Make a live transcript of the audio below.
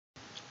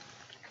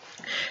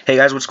Hey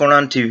guys, what's going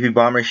on? TV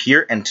Bomber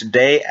here, and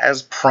today,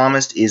 as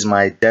promised, is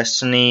my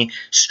Destiny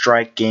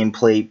Strike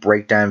gameplay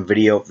breakdown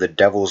video of the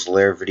Devil's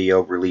Lair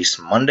video released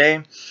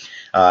Monday.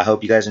 I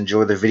hope you guys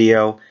enjoy the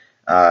video.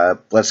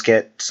 Let's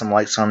get some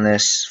likes on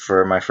this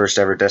for my first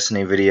ever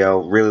Destiny video.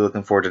 Really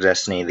looking forward to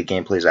Destiny. The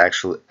gameplay is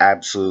actually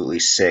absolutely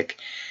sick,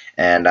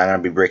 and I'm going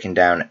to be breaking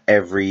down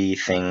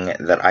everything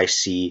that I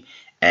see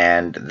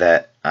and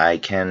that I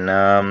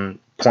can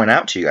point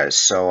out to you guys.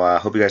 So I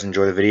hope you guys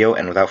enjoy the video,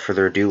 and without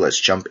further ado, let's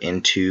jump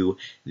into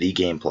the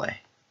gameplay.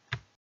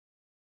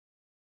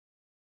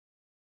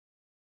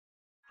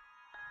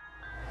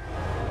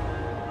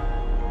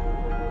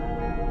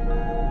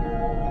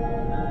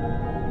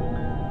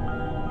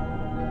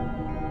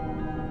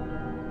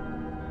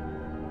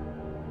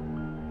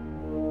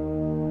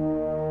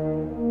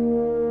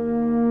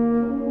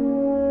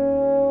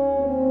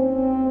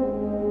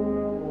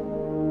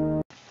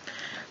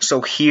 So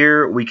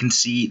here we can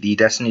see the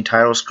Destiny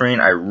title screen.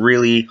 I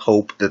really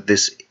hope that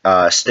this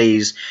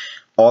stays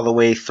all the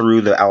way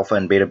through the alpha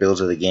and beta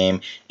builds of the game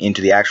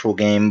into the actual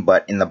game,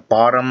 but in the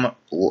bottom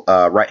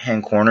right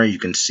hand corner you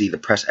can see the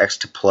press X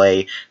to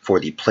play for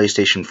the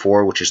PlayStation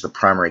 4, which is the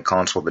primary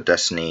console that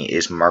Destiny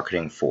is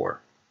marketing for.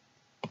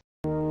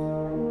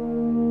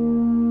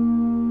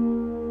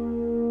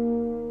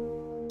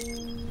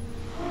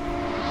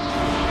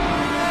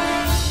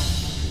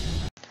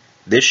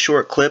 This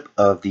short clip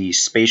of the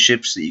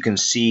spaceships that you can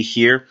see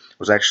here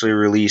was actually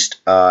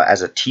released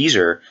as a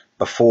teaser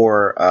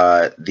before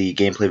the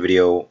gameplay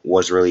video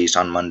was released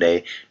on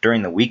Monday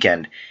during the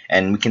weekend,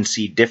 and we can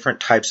see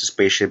different types of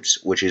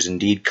spaceships, which is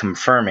indeed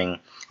confirming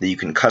that you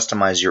can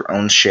customize your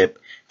own ship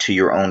to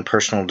your own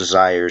personal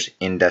desires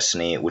in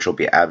Destiny, which will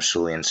be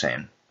absolutely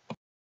insane.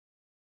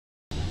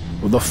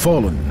 The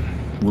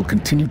Fallen will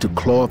continue to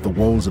claw at the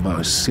walls of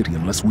our city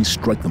unless we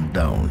strike them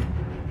down.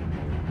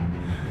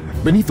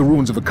 Beneath the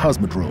ruins of the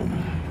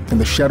Cosmodrome, in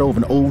the shadow of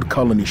an old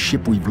colony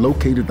ship, we've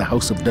located the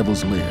House of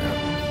Devil's Lair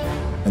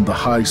and the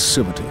High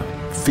Servitor,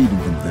 feeding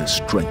them their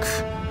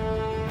strength.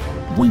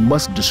 We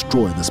must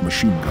destroy this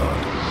machine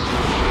god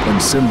and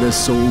send their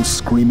souls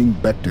screaming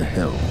back to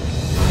hell.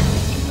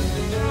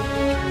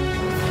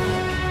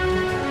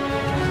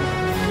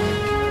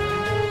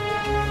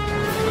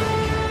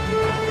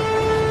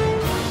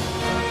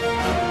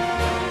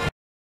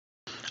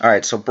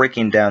 Alright, so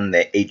breaking down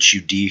the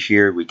HUD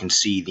here, we can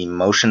see the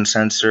motion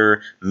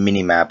sensor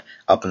minimap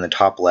up in the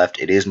top left.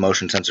 It is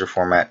motion sensor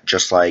format,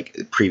 just like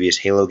previous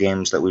Halo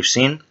games that we've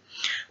seen.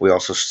 We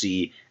also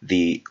see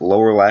the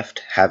lower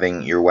left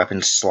having your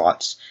weapon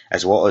slots,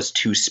 as well as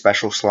 2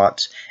 special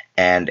slots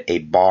and a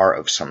bar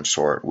of some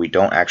sort. We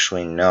don't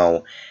actually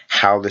know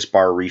how this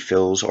bar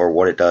refills or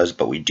what it does,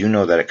 but we do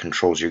know that it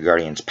controls your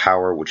Guardian's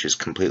power, which is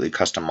completely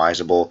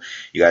customizable.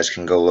 You guys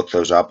can go look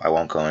those up. I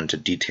won't go into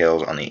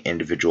details on the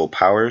individual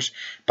powers,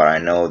 but I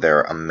know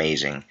they're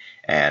amazing,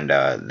 and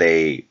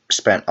they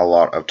spent a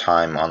lot of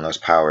time on those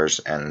powers,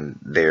 and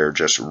they're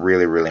just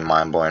really, really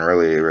mind-blowing,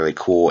 really, really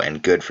cool,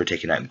 and good for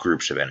taking out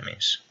groups of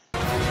enemies.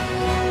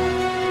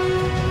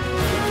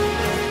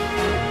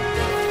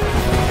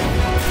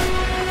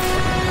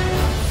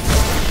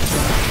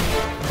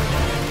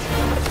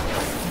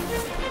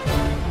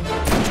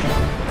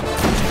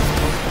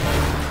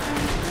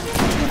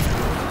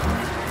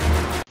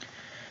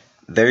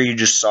 There you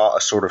just saw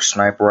a sort of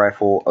sniper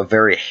rifle, a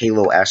very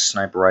Halo-esque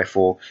sniper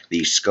rifle.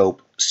 The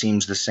scope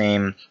seems the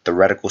same, the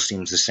reticle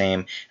seems the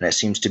same, and it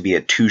seems to be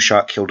a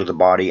 2-shot kill to the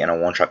body and a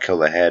 1-shot kill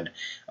to the head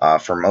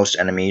for most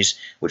enemies,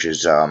 which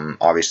is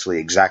obviously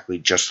exactly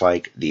just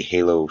like the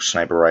Halo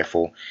sniper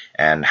rifle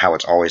and how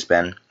it's always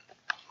been.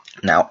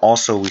 Now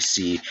also we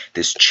see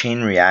this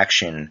chain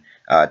reaction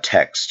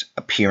text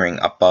appearing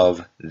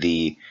above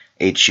the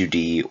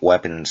HUD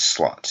weapon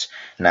slots.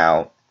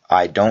 Now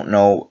I don't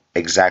know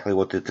exactly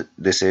what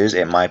this is.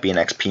 It might be an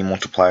XP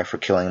multiplier for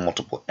killing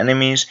multiple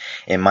enemies.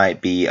 It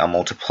might be a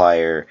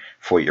multiplier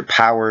for your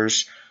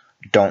powers.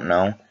 Don't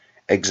know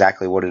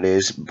exactly what it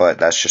is, but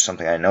that's just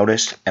something I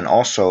noticed. And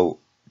also,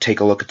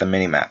 take a look at the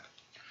minimap.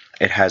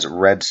 It has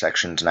red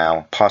sections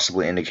now,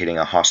 possibly indicating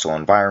a hostile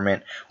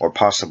environment, or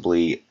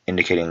possibly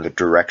indicating the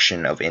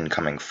direction of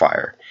incoming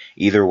fire.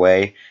 Either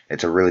way,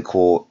 it's a really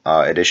cool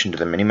addition to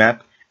the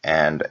minimap,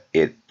 and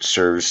it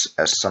serves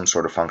as some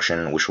sort of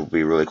function, which will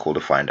be really cool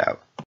to find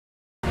out.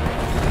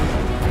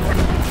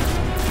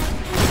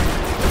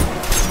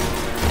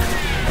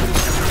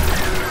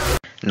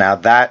 Now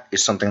that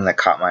is something that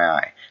caught my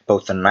eye.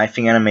 Both the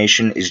knifing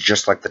animation is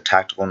just like the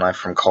tactical knife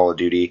from Call of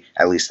Duty,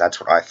 at least that's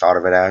what I thought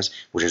of it as,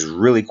 which is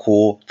really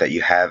cool that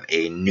you have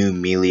a new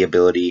melee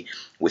ability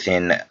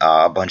within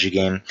a Bungie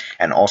game.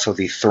 And also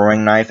the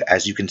throwing knife,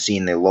 as you can see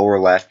in the lower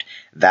left,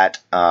 that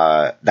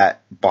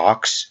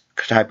box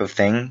type of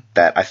thing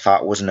that I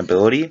thought was an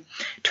ability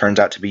turns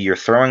out to be your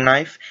throwing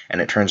knife, and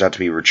it turns out to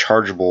be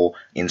rechargeable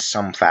in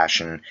some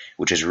fashion,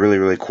 which is really,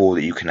 really cool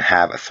that you can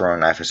have a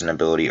throwing knife as an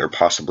ability, or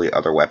possibly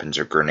other weapons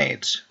or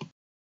grenades.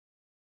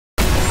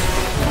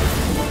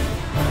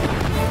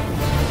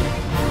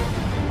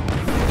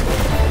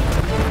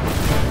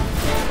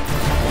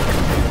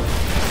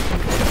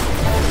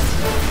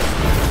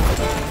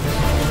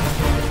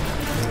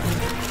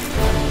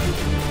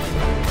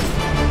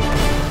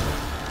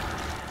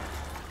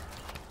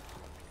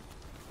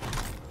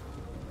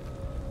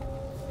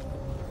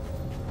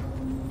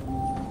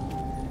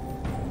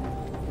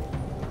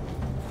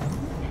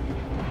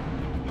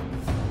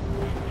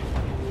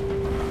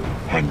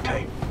 Hang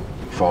tight.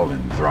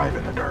 Fallen thrive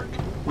in the dark.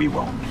 We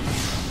won't.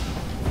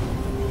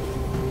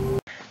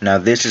 Now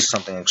this is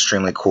something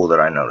extremely cool that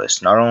I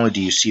noticed. Not only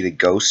do you see the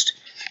ghost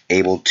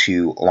able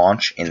to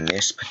launch in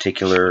this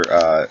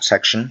particular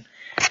section,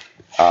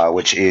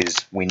 which is,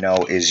 we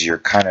know, is your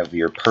kind of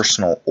your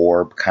personal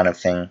orb kind of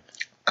thing,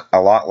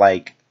 a lot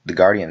like the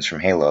Guardians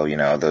from Halo, you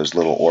know, those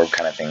little orb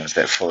kind of things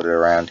that floated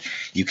around.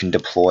 You can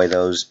deploy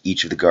those.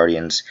 Each of the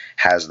Guardians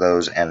has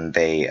those, and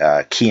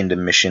they key into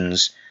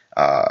missions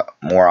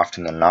more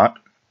often than not.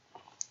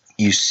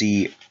 You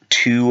see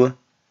 2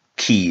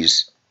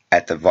 keys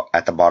at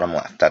the bottom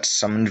left. That's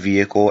summoned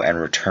vehicle and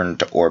return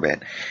to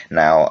orbit.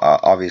 Now,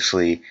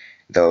 obviously,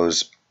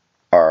 those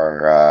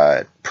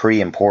are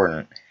pretty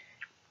important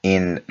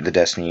in the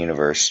Destiny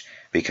universe,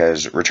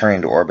 because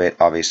returning to orbit,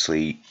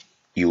 obviously,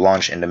 you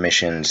launch into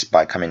missions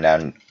by coming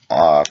down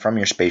from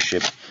your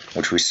spaceship,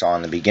 which we saw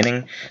in the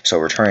beginning. So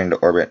returning to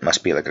orbit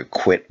must be like a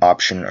quit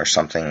option or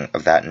something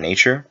of that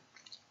nature.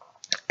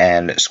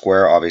 And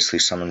Square, obviously,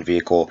 summoned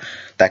vehicle,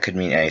 that could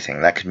mean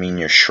anything. That could mean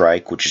your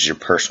Shrike, which is your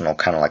personal,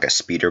 kind of like a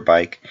speeder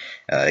bike.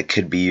 It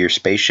could be your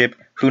spaceship,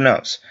 who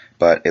knows,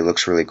 but it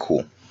looks really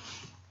cool.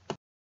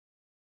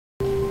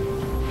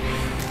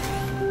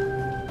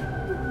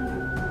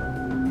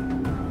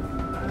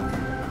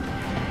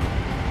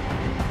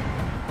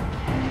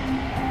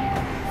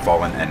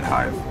 Fallen End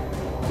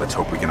Hive. Let's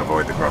hope we can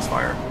avoid the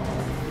crossfire.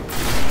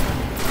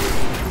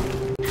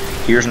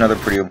 Here's another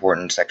pretty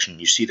important section.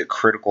 You see the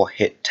critical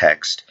hit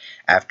text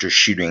after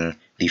shooting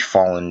the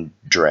Fallen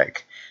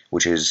Dreg,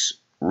 which is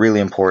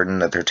really important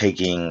that they're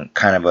taking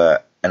kind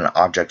of an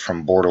object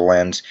from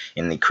Borderlands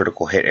in the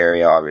critical hit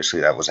area.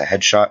 Obviously, that was a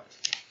headshot.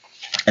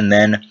 And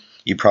then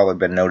you've probably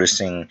been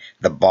noticing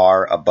the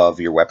bar above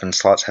your weapon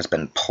slots has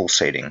been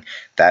pulsating.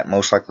 That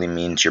most likely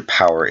means your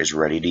power is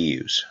ready to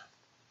use.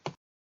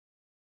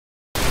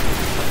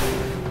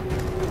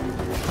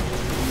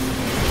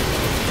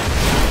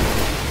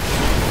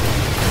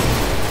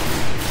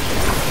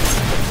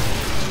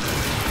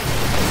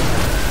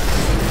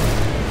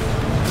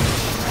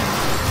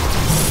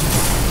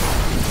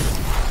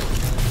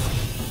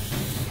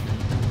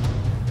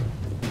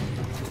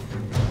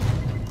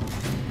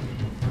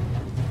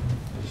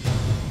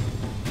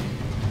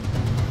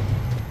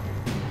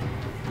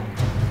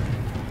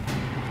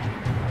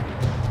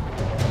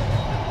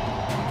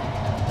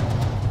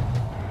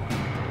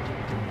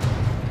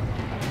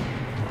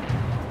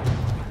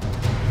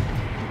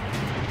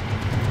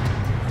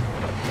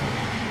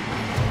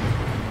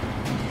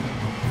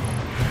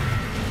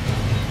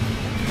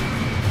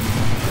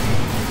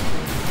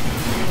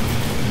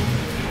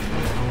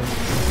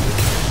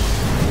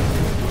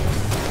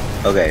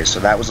 Okay, so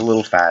that was a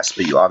little fast,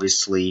 but you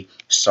obviously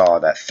saw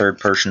that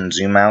third-person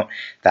zoom out.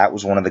 That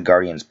was one of the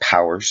Guardian's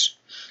powers.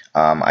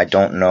 I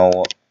don't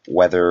know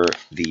whether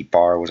the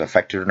bar was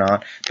affected or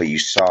not, but you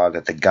saw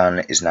that the gun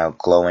is now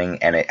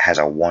glowing and it has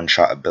a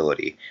one-shot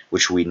ability,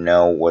 which we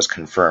know was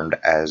confirmed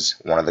as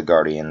one of the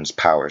Guardian's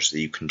powers that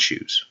you can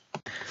choose.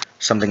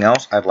 Something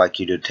else I'd like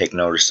you to take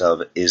notice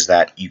of is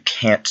that you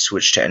can't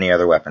switch to any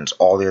other weapons.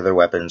 All the other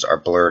weapons are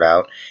blurred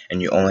out,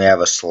 and you only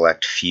have a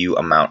select few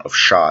amount of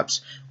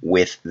shots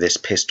with this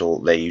pistol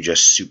that you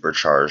just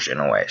supercharged in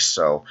a way.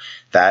 So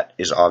that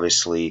is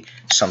obviously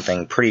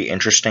something pretty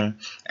interesting,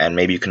 and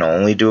maybe you can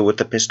only do it with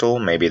the pistol.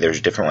 Maybe there's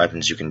different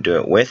weapons you can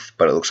do it with,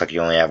 but it looks like you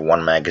only have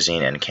one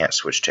magazine and can't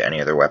switch to any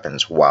other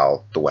weapons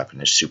while the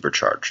weapon is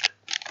supercharged.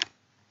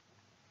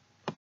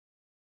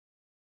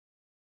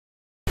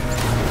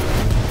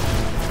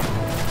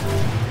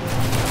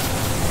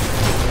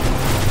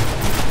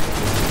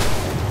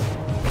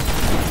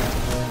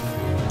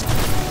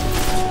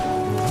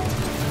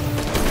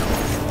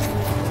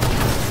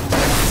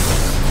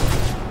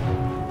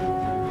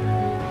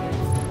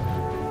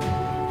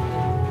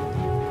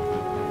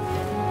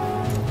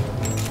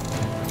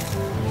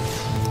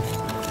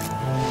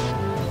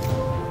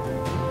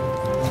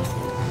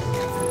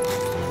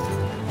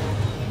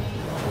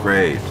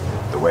 Great.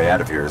 The way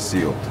out of here is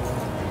sealed.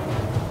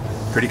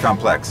 Pretty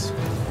complex.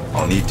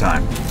 I'll need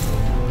time.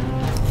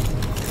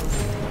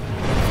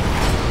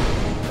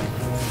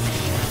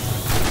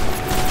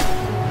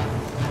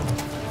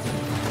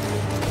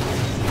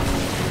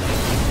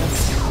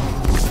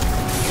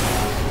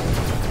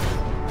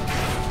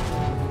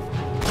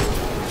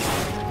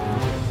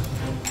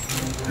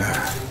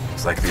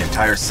 It's like the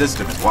entire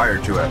system is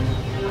wired to it.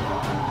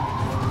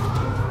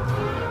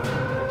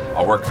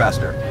 I'll work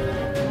faster.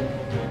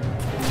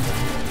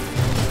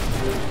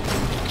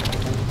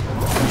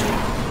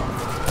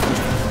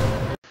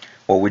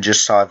 What we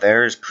just saw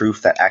there is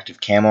proof that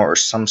active camo or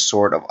some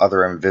sort of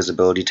other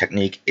invisibility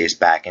technique is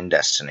back in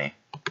Destiny.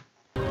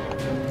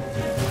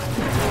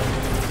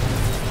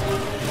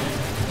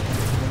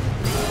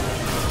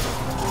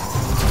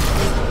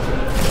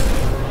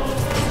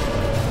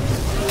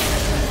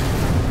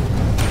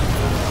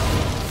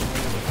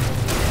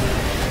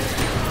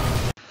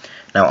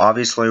 Now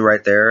obviously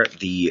right there,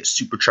 the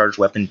supercharged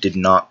weapon did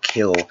not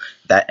kill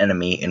that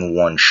enemy in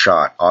one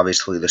shot.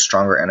 Obviously, the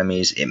stronger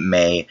enemies, it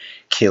may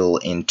kill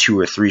in 2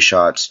 or 3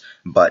 shots,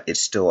 but it's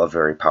still a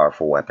very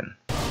powerful weapon.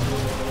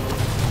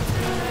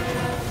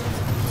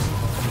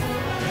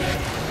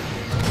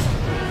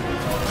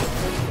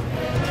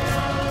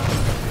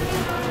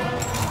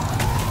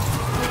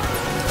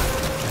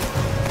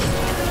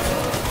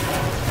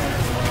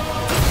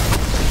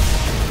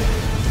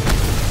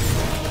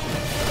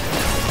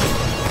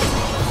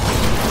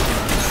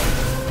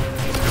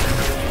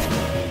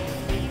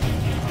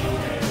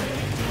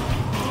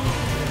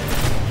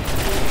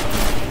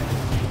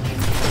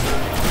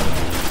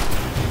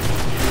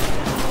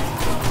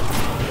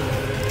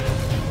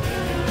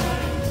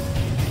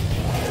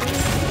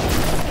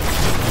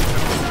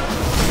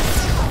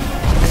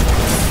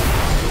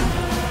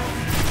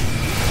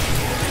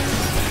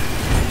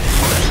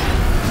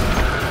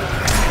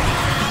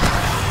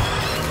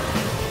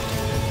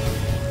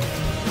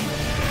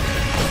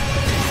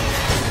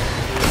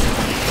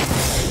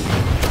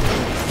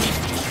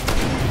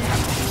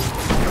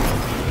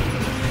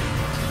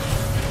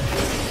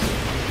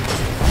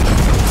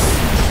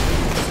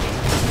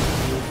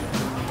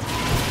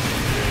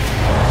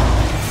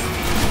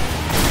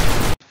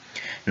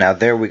 Now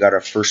there we got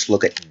our first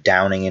look at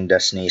downing in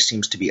Destiny. It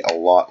seems to be a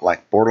lot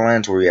like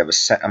Borderlands, where you have a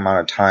set amount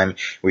of time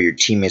where your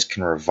teammates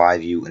can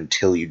revive you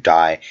until you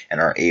die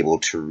and are able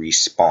to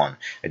respawn.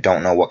 I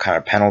don't know what kind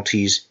of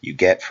penalties you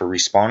get for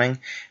respawning,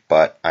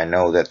 but I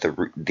know that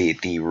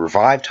the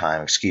revive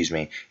time,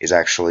 is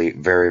actually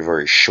very,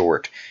 very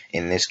short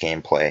in this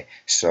gameplay.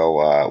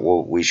 So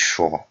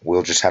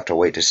we'll just have to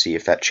wait to see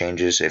if that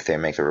changes, if they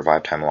make the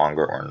revive time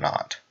longer or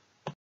not.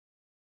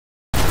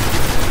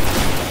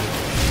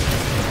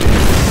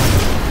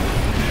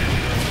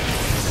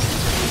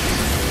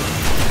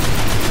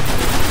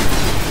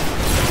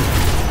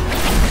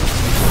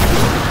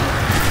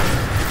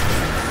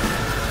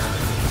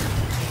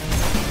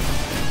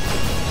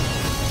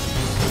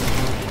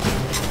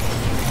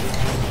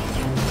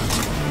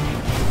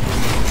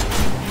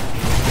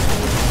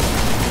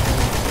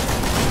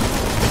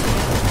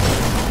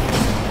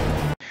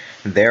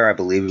 There, I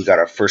believe we got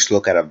our first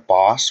look at a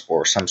boss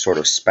or some sort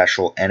of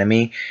special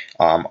enemy.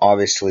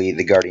 Obviously,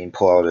 the Guardian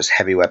pulled out his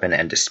heavy weapon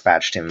and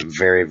dispatched him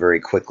very, very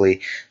quickly.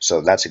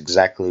 So that's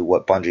exactly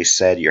what Bungie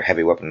said your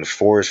heavy weapon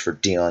is for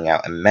dealing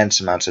out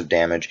immense amounts of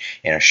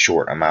damage in a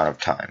short amount of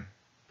time.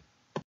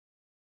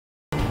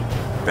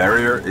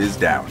 Barrier is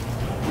down.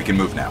 We can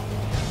move now.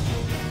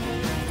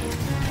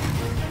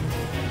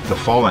 The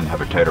Fallen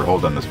have a tighter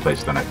hold on this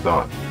place than I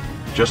thought.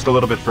 Just a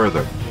little bit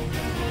further.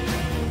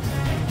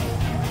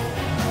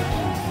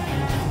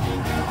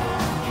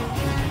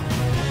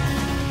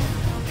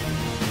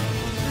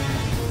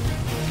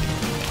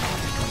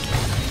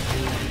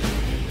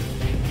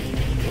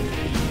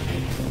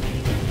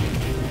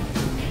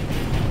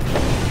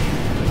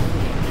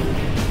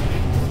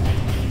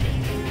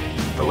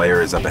 The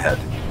Lair is up ahead,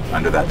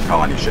 under that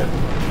colony ship.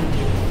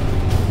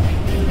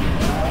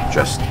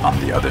 Just on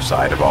the other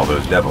side of all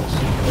those devils.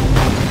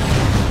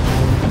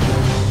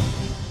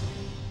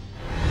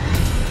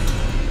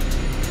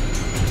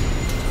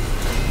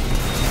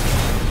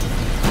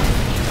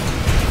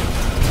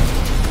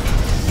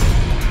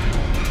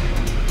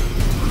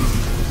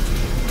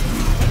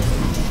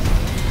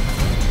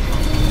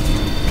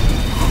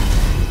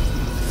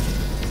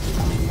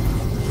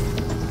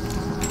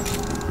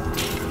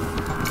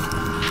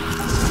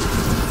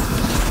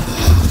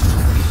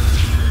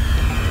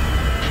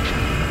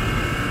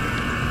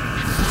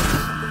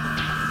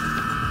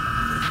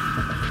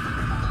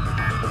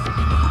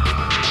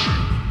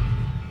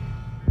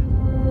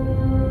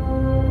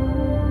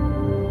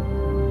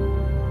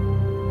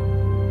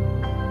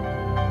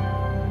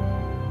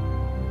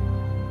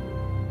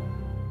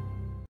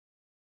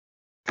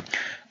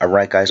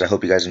 Alright guys, I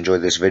hope you guys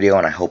enjoyed this video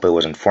and I hope it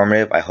was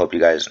informative. I hope you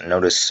guys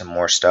noticed some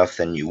more stuff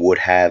than you would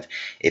have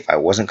if I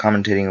wasn't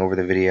commentating over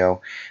the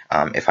video.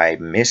 If I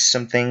missed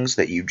some things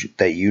that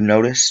you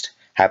noticed,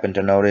 happened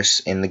to notice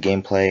in the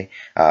gameplay,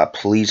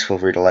 please feel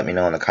free to let me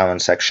know in the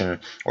comment section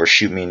or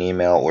shoot me an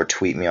email or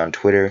tweet me on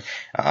Twitter.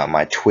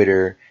 My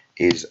Twitter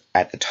is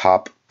at the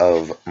top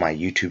of my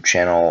YouTube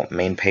channel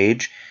main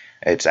page.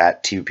 It's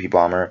at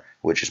TVPBomber,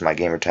 which is my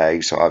gamer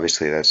tag, so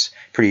obviously that's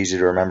pretty easy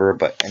to remember.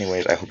 But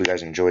anyways, I hope you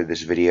guys enjoyed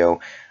this video.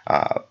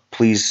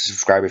 Please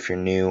subscribe if you're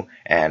new,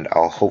 and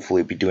I'll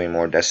hopefully be doing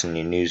more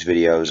Destiny news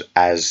videos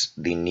as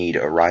the need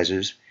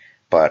arises.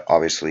 But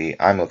obviously,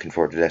 I'm looking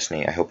forward to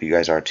Destiny. I hope you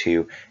guys are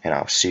too, and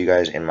I'll see you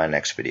guys in my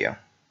next video.